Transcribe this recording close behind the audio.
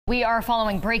We are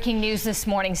following breaking news this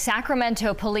morning.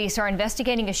 Sacramento police are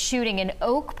investigating a shooting in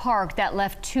Oak Park that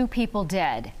left 2 people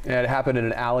dead. And it happened in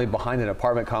an alley behind an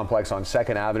apartment complex on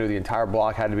 2nd Avenue. The entire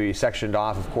block had to be sectioned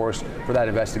off, of course, for that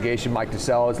investigation. Mike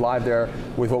DeSell is live there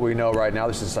with what we know right now.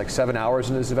 This is like 7 hours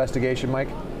into this investigation, Mike.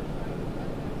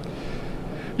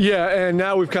 Yeah, and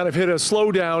now we've kind of hit a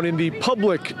slowdown in the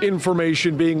public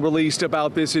information being released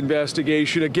about this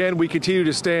investigation. Again, we continue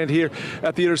to stand here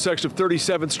at the intersection of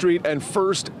 37th Street and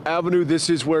 1st Avenue.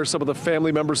 This is where some of the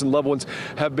family members and loved ones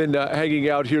have been hanging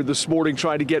out here this morning,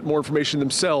 trying to get more information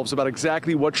themselves about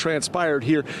exactly what transpired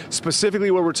here.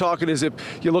 Specifically, where we're talking is if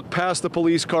you look past the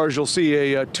police cars, you'll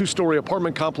see a 2-story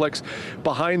apartment complex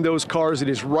behind those cars. It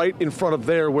is right in front of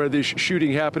there where this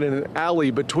shooting happened, in an alley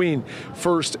between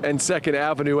 1st and 2nd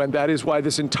Avenue. And that is why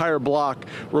this entire block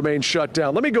remains shut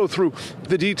down. Let me go through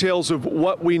the details of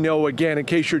what we know again, in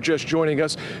case you're just joining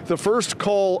us. The first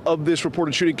call of this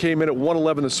reported shooting came in at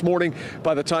 1:11 this morning.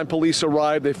 By the time police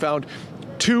arrived, they found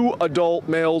 2 adult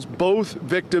males, both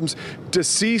victims,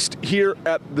 deceased here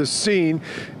at the scene.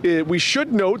 We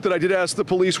should note that I did ask the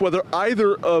police whether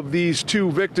either of these 2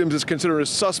 victims is considered a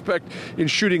suspect in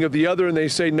shooting of the other, and they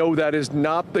say no, that is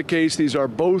not the case. These are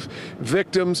both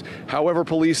victims. However,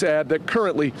 police add that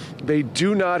currently they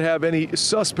do not have any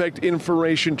suspect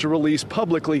information to release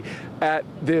publicly at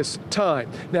this time.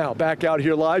 Now, back out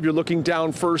here live, you're looking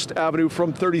down 1st Avenue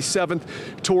from 37th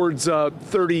towards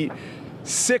 36th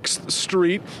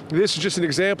Street. This is just an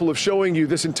example of showing you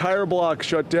this entire block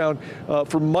shut down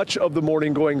for much of the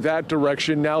morning going that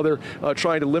direction. Now they're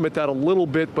trying to limit that a little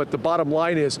bit, but the bottom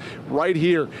line is right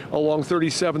here along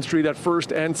 37th Street at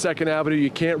 1st and 2nd Avenue, you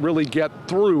can't really get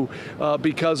through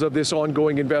because of this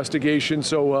ongoing investigation.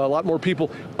 So a lot more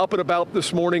people up and about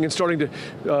this morning and starting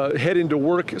to head into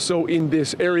work. So in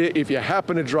this area, if you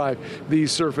happen to drive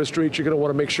these surface streets, you're going to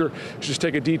want to make sure just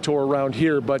take a detour around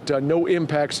here, but no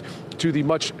impacts to the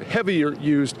much heavier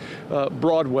used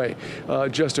Broadway,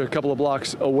 just a couple of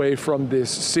blocks away from this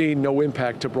scene. No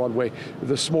impact to Broadway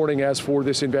this morning. As for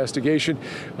this investigation,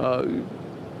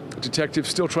 detectives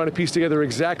still trying to piece together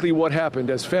exactly what happened,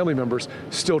 as family members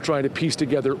still trying to piece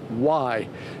together why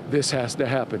this has to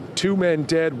happen. 2 men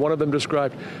dead, one of them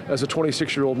described as a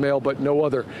 26-year-old male, but no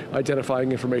other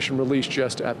identifying information released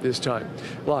just at this time.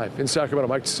 Live in Sacramento,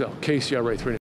 Mike DeSell, KCRA 3.